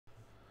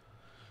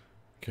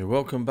Okay,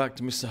 welcome back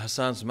to Mr.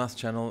 Hassan's Math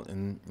channel.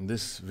 In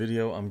this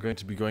video, I'm going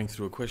to be going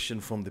through a question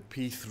from the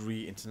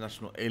P3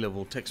 International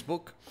A-Level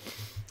textbook.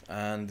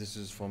 And this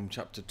is from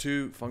chapter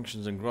 2,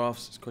 Functions and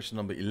Graphs. It's question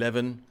number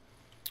 11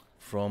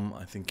 from,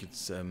 I think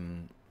it's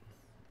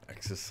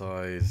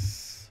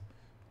exercise,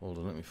 hold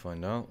on, let me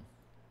find out.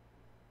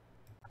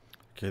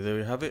 Okay, there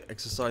we have it,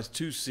 exercise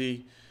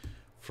 2C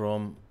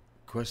from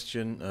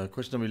question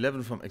number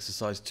 11 from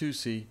exercise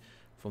 2C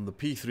from the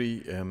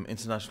P3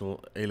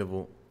 International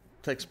A-Level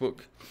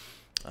textbook.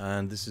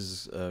 And this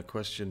is a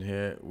question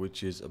here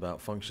which is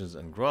about functions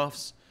and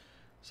graphs.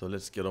 So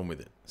let's get on with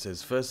it. It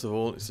says, first of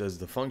all, it says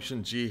the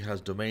function g has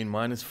domain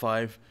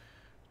 -5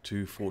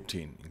 to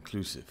 14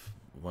 inclusive,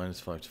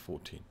 -5 to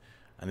 14,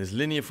 and is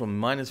linear from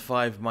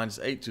 -5,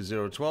 -8 to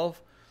 0, 12,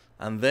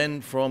 and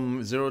then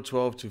from 0,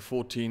 12 to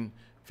 14,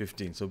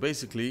 15. So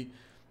basically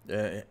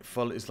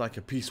it's like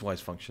a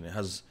piecewise function. It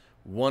has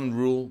one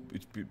rule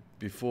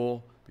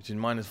between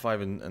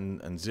 -5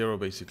 and 0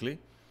 basically,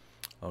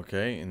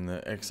 okay, in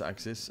the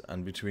x-axis,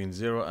 and between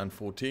 0 and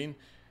 14,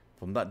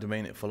 from that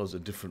domain it follows a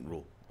different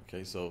rule.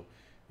 Okay, so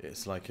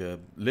it's like a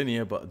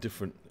linear but a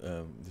different,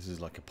 this is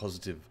like a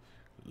positive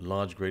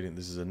large gradient,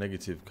 this is a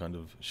negative kind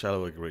of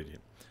shallower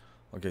gradient.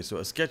 Okay, so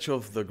a sketch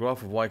of the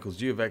graph of y equals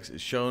g of x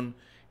is shown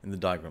in the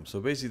diagram. So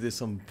basically there's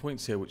some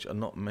points here which are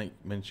not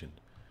mentioned.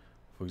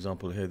 For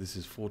example, here this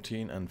is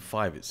 14 and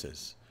 5, it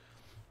says.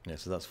 Yeah,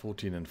 so that's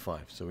 14 and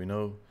 5. So we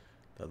know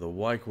that the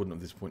y coordinate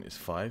of this point is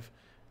 5.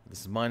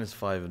 This is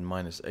 -5 and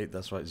 -8,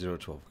 that's right, 0,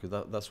 12,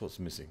 because that's what's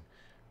missing.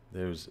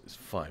 There's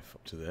 5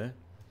 up to there.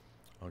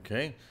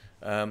 Okay,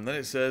 then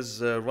it says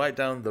write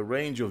down the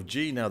range of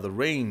g. Now the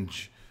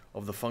range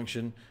of the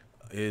function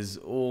is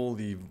all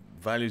the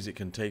values it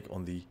can take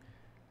on the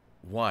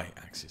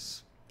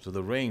y-axis. So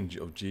the range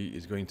of g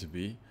is going to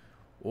be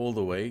all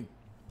the way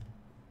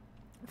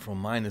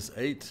from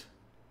 -8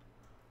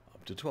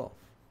 up to 12.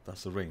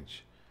 That's the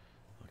range.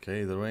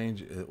 Okay, the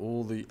range,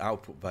 all the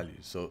output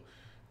values. So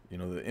you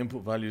know, the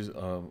input values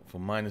are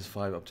from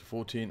 -5 up to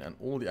 14, and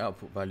all the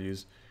output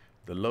values,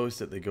 the lowest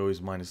that they go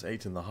is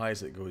 -8 and the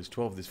highest that go is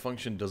 12. This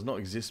function does not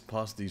exist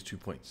past these 2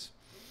 points.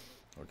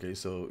 Okay,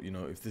 so you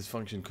know, if this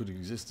function could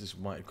exist, this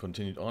might have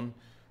continued on,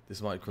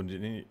 this might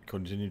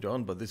continued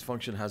on, but this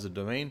function has a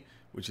domain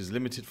which is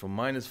limited from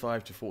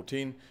 -5 to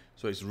 14,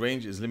 so its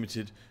range is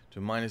limited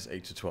to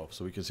 -8 to 12.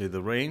 So we can say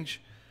the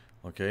range,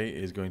 okay,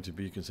 is going to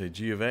be, you can say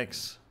g of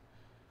x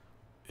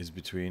is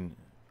between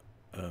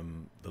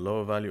the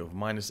lower value of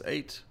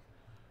 -8,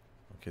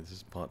 okay, this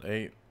is part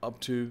A, up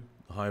to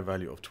the higher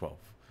value of 12.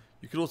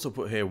 You could also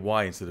put here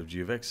y instead of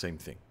g of x, same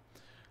thing.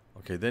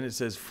 Okay, then it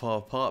says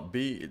for part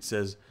B, it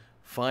says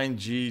find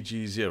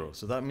g0.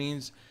 So that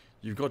means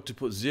you've got to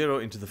put 0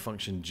 into the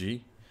function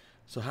g.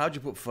 So how do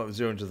you put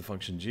 0 into the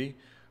function g?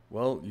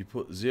 Well, you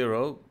put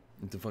 0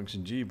 into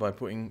function g by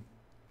putting,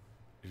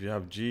 if you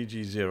have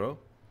g0,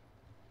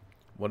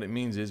 what it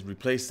means is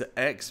replace the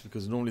x,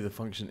 because normally the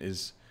function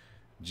is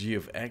g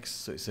of x,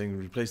 so it's saying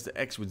replace the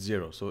x with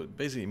 0. So it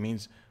basically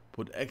means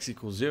put x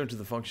equals 0 into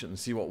the function and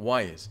see what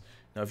y is.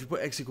 Now if you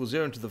put x equals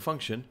 0 into the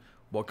function,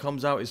 what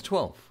comes out is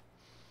 12.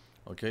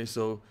 Okay,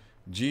 so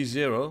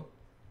g0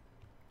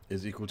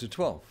 is equal to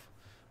 12.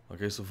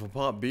 Okay, so for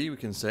part B we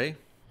can say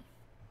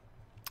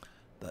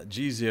that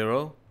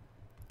g0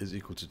 is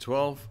equal to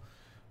 12.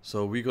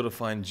 So we got to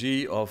find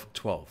g of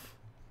 12.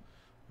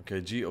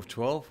 Okay, g of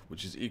 12,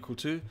 which is equal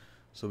to,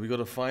 so we got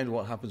to find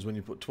what happens when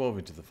you put 12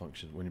 into the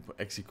function, when you put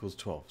x equals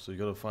 12. So you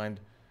got to find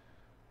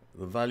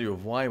the value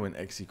of y when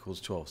x equals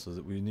 12. So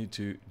that we need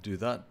to do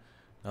that.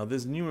 Now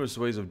there's numerous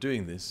ways of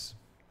doing this.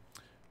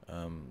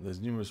 There's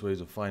numerous ways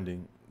of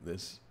finding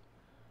this.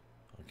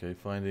 Okay,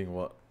 finding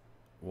what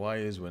y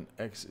is when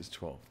x is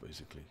 12,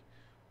 basically.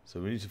 So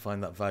we need to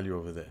find that value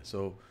over there.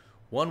 So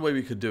one way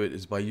we could do it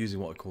is by using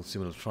what are called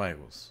similar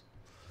triangles.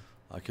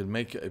 I can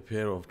make a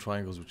pair of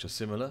triangles which are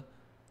similar,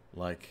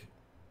 like,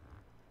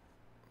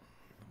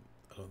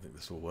 I don't think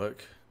this will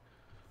work.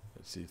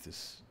 Let's see if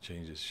this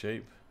changes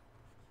shape.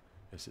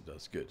 Yes, it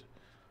does. Good.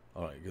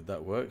 All right, good.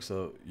 That works.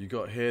 So you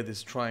got here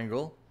this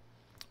triangle,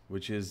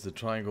 which is the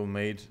triangle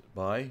made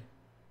by,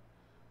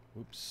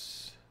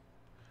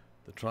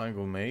 the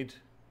triangle made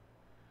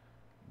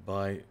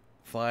by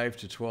 5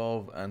 to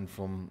 12 and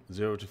from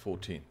 0 to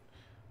 14.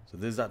 So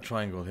there's that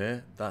triangle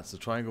here. That's the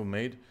triangle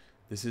made.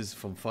 This is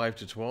from 5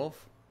 to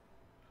 12,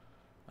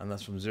 and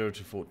that's from 0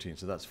 to 14.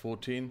 So that's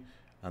 14,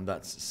 and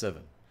that's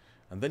 7.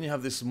 And then you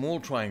have this small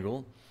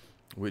triangle,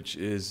 which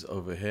is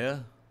over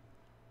here.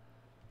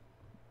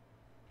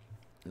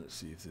 Let's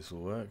see if this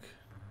will work.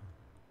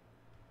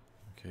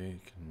 Okay,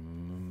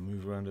 can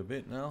move around a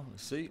bit now.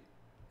 Let's see.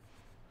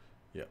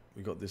 Yeah,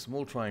 we got this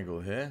small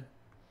triangle here.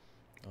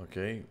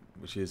 Okay,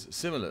 which is a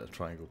similar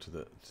triangle to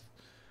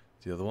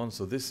the other one.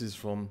 So this is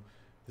from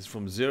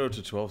 0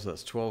 to 12. So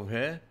that's 12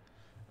 here,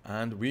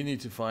 and we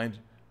need to find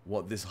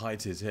what this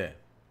height is here.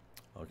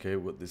 Okay,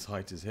 what this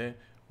height is here.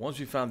 Once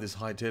we found this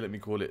height here, let me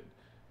call it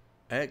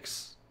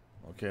x.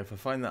 Okay, if I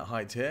find that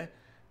height here,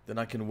 then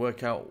I can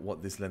work out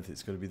what this length is.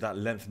 It's going to be that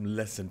length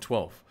less than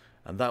 12,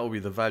 and that will be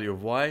the value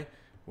of y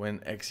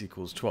when x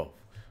equals 12.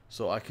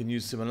 So I can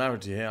use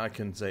similarity here. I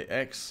can say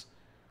x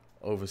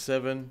over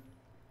 7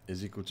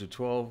 is equal to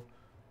 12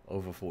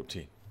 over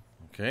 14.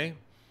 Okay?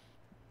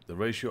 The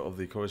ratio of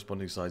the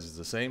corresponding sides is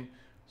the same.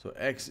 So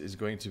x is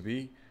going to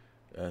be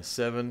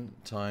 7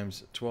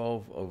 times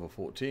 12 over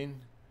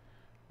 14.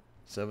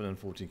 7 and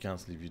 14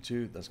 cancel, leave you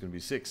 2. That's going to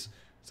be 6.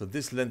 So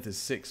this length is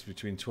 6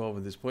 between 12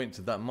 and this point.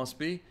 So that must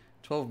be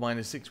 12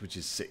 minus 6, which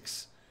is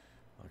 6.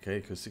 Okay,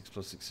 because 6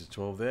 plus 6 is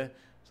 12 there.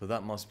 So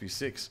that must be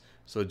 6.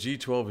 So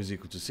G12 is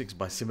equal to 6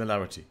 by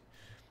similarity.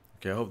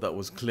 Okay, I hope that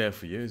was clear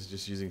for you. It's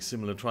just using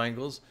similar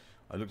triangles.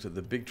 I looked at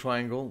the big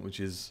triangle, which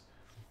is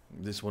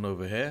this one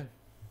over here.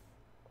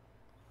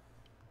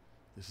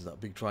 This is that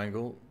big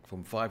triangle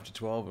from 5 to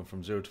 12 and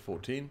from 0 to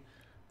 14.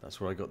 That's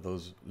where I got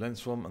those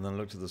lengths from. And then I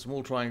looked at the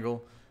small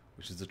triangle,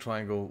 which is the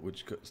triangle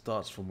which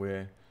starts from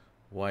where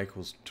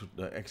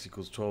x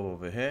equals 12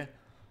 over here.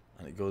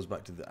 And it goes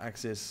back to the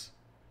axis.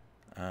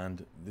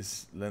 And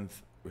this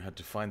length, we had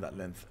to find that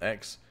length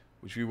x,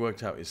 which we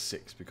worked out is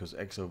 6, because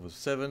x over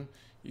 7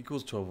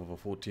 equals 12 over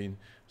 14.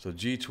 So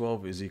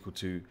G12 is equal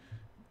to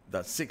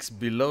that 6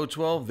 below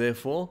 12.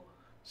 Therefore,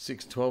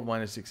 12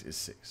 minus 6 is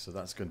 6. So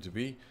that's going to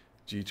be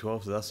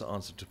G12. So that's the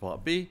answer to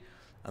part B.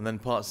 And then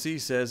part C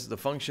says the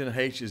function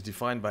h is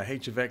defined by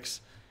h of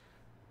x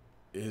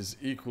is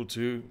equal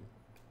to,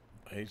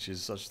 h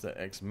is such that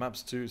x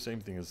maps to,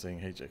 same thing as saying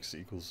hx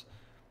equals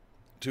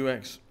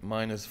 2x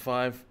minus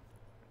 5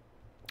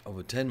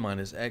 over 10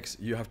 minus x.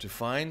 You have to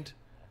find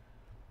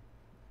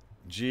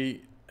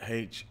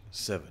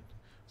GH7.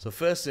 So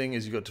first thing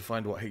is you got to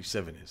find what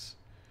h7 is.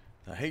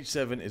 Now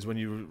h7 is when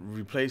you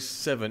replace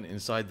 7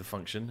 inside the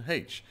function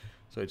h.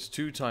 So it's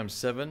 2 times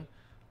 7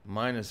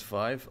 minus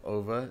 5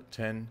 over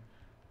 10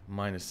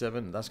 minus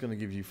 7. That's going to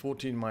give you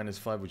 14 minus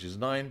 5, which is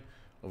 9,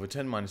 over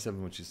 10 minus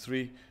 7, which is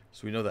 3.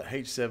 So we know that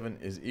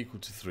h7 is equal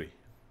to 3.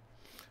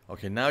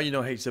 Okay, now you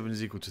know h7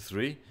 is equal to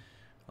 3.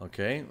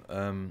 Okay,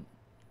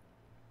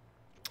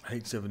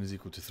 h7 is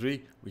equal to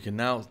 3. We can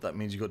now, that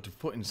means you've got to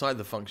put inside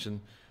the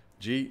function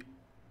g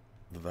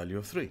the value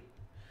of 3.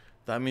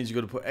 That means you've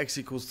got to put x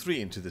equals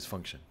 3 into this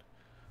function.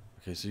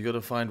 Okay, so you've got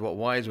to find what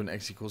y is when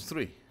x equals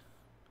 3.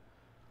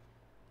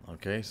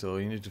 Okay, so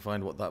you need to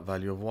find what that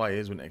value of y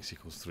is when x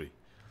equals 3.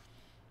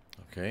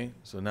 Okay,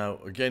 so now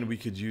again we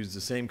could use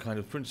the same kind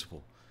of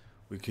principle.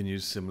 We can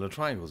use similar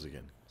triangles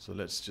again. So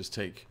let's just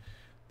take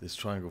this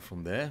triangle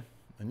from there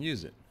and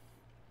use it.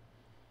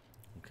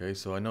 Okay,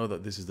 so I know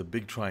that this is the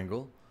big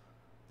triangle.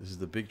 This is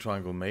the big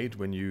triangle made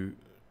when you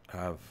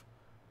have,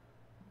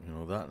 you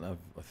know, that.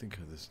 I think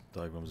this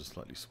diagrams are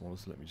slightly smaller,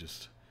 so let me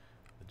just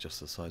adjust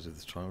the size of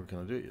this triangle. Can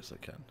I do it? Yes, I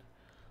can.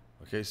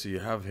 Okay, so you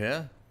have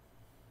here,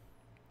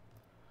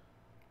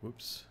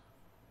 whoops.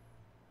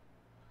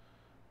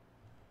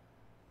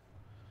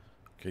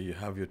 Okay, you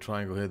have your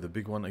triangle here, the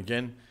big one.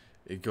 Again,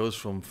 it goes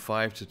from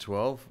 5 to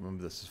 12.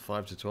 Remember, this is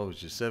 5 to 12,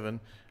 which is 7,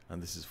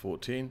 and this is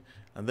 14.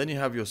 And then you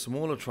have your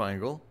smaller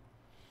triangle,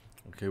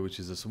 okay, which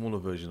is a smaller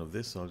version of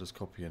this. So I'll just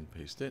copy and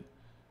paste it.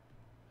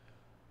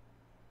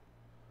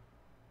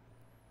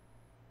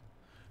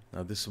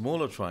 Now this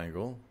smaller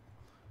triangle,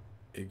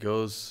 it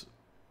goes,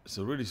 it's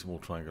a really small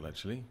triangle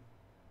actually.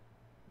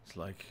 It's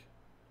like,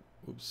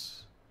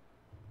 oops,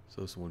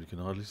 so small you can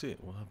hardly see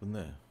it. What happened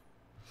there?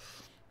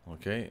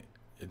 Okay,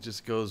 it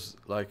just goes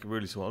like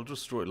really small. I'll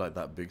just draw it like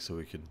that big so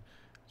we can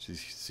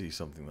see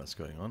something that's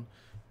going on.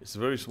 It's a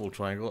very small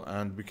triangle,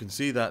 and we can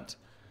see that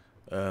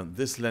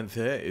this length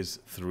here is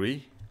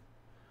 3.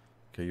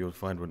 Okay, you'll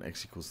find when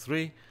x equals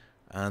 3,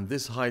 and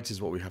this height is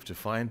what we have to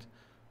find.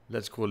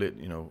 Let's call it,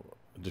 you know,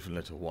 a different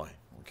letter y.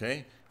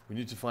 Okay, we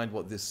need to find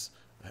what this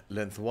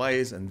length y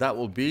is, and that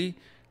will be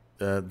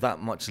that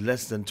much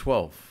less than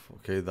 12.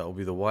 Okay, that will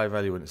be the y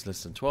value when it's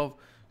less than 12.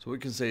 So what we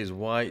can say is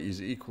y is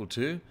equal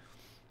to,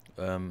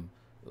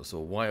 so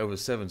y over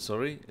 7,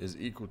 sorry, is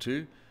equal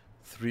to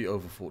 3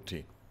 over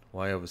 14.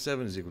 Y over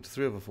 7 is equal to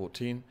 3 over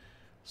 14.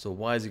 So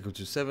y is equal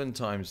to 7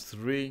 times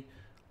 3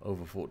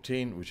 over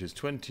 14, which is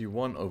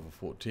 21 over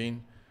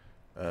 14.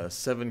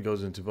 7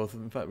 goes into both of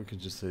them. In fact, we can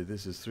just say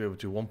this is 3 over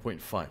 2,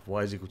 1.5.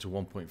 Y is equal to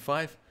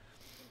 1.5.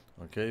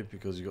 Okay,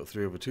 because you got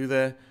 3 over 2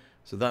 there.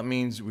 So that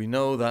means we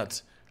know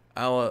that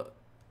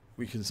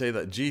we can say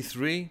that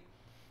G3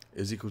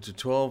 is equal to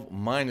 12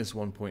 minus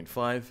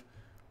 1.5,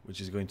 which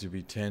is going to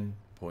be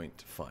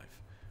 10.5.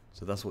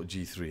 So that's what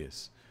G3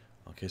 is.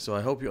 Okay, so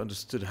I hope you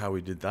understood how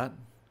we did that.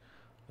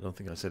 I don't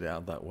think I said it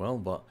out that well,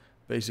 but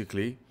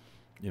basically,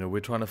 you know,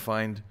 we're trying to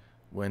find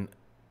when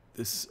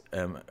this,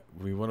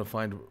 we want to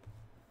find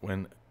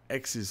when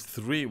x is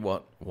 3,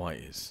 what y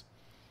is.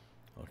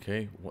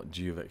 Okay, what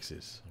g of x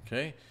is.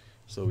 Okay,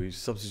 so we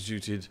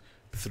substituted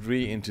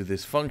 3 into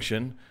this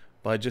function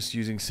by just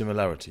using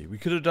similarity. We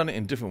could have done it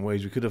in different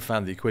ways. We could have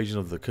found the equation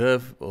of the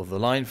curve, of the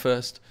line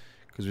first,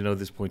 because we know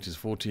this point is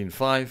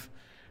 14.5,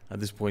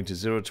 and this point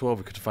is 0.12.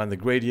 We could have found the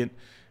gradient,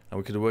 and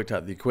we could have worked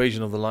out the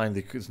equation of the line.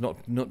 It's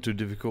not too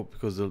difficult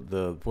because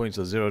the points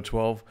are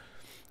 0.12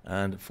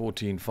 and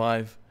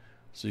 14.5.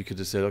 So you could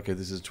have said, okay,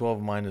 this is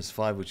 12 minus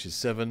 5, which is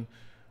 7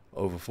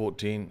 over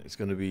 14. It's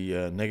going to be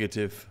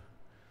negative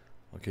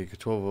Okay,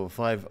 12 over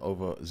 5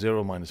 over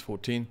 0 minus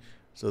 14.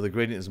 So the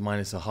gradient is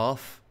minus a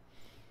half.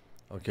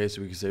 Okay,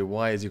 so we can say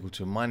y is equal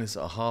to minus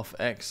a half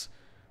x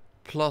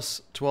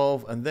plus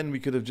 12. And then we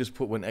could have just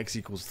put when x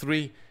equals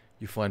 3,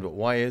 you find what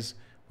y is.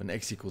 When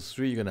x equals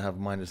 3, you're going to have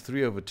minus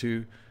 3 over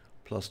 2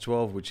 plus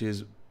 12, which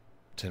is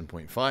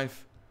 10.5.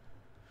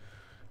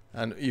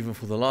 And even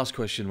for the last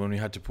question, when we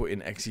had to put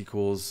in x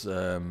equals,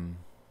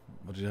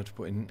 what did you have to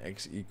put in?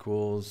 X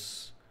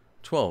equals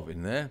 12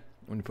 in there.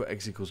 When you put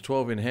x equals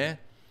 12 in here,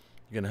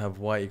 you're going to have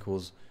y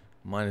equals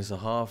minus a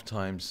half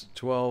times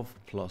 12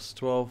 plus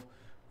 12,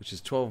 which is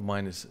 12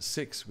 minus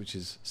 6, which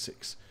is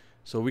 6.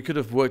 So we could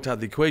have worked out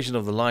the equation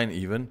of the line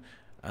even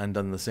and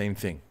done the same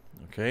thing.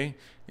 Okay,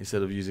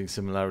 instead of using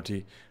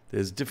similarity,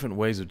 there's different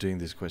ways of doing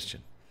this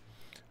question.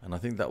 And I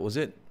think that was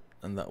it.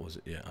 And that was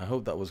it. Yeah, I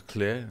hope that was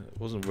clear. It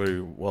wasn't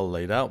very well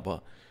laid out,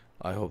 but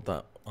I hope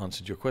that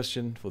answered your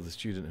question for the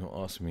student who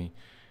asked me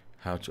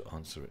how to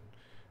answer it.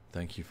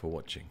 Thank you for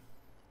watching.